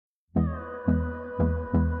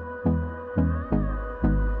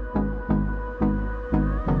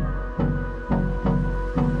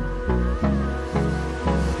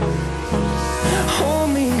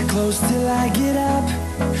close till I get up.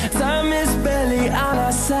 Time is barely on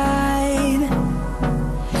our side.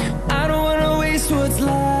 I don't wanna waste what's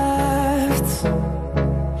left.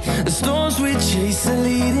 The storms we chase are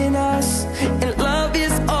leading us, and love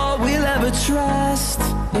is all we'll ever trust.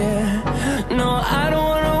 Yeah, no, I don't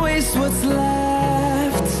wanna waste what's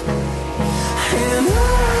left. And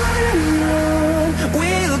on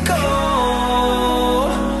we'll go,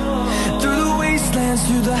 through the wastelands,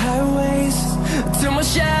 through the highways, till my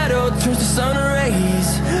shadow turns to sun rays.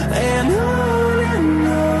 And on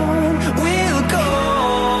we'll go,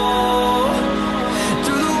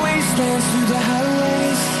 through the wastelands, through the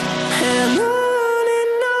highways, and on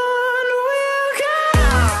we'll go.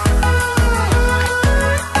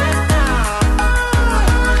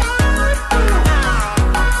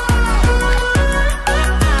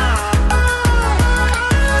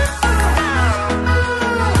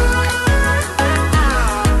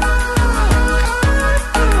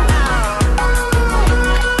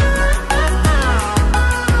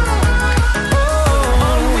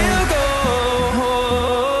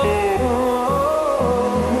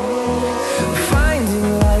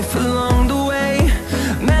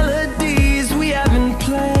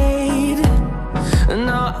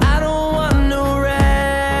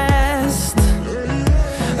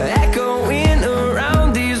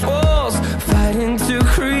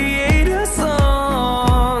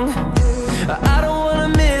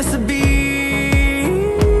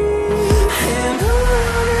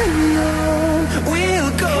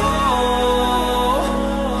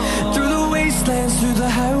 Through the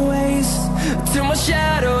highways, till my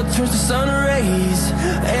shadow turns to sun rays.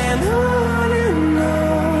 And on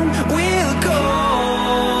we'll go,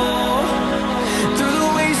 through the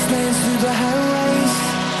wastelands, through the highways,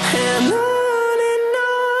 and on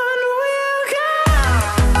we'll go.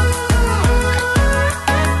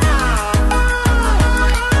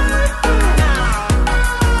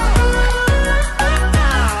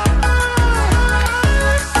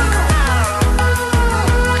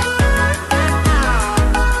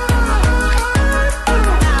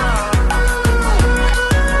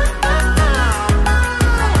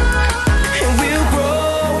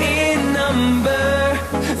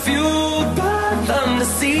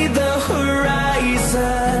 See the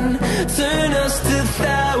horizon, turn us to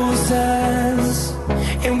thousands,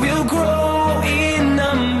 and we'll grow in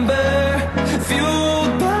number,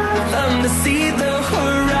 fueled by them. To see the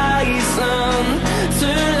horizon,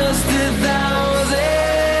 turn us to thousands,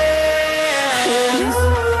 and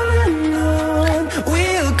on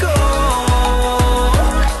we'll go,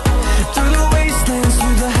 through the wastelands,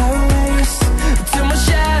 through the highways, till my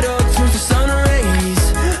shadow turns to sun rays.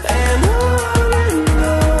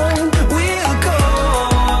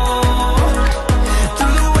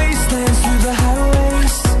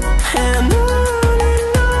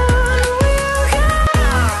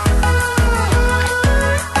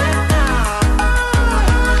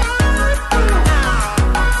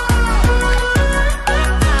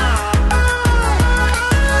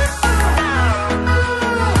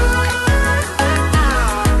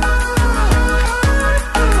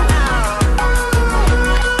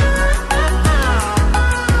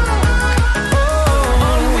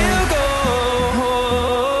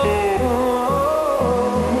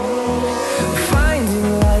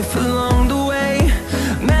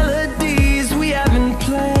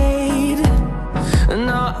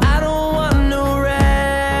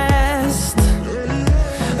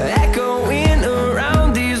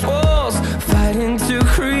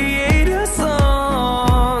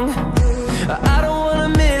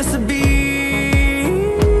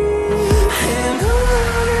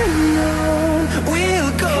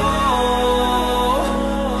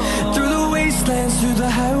 And through the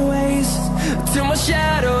highways, till my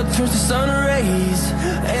shadow turns to sun rays.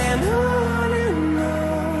 And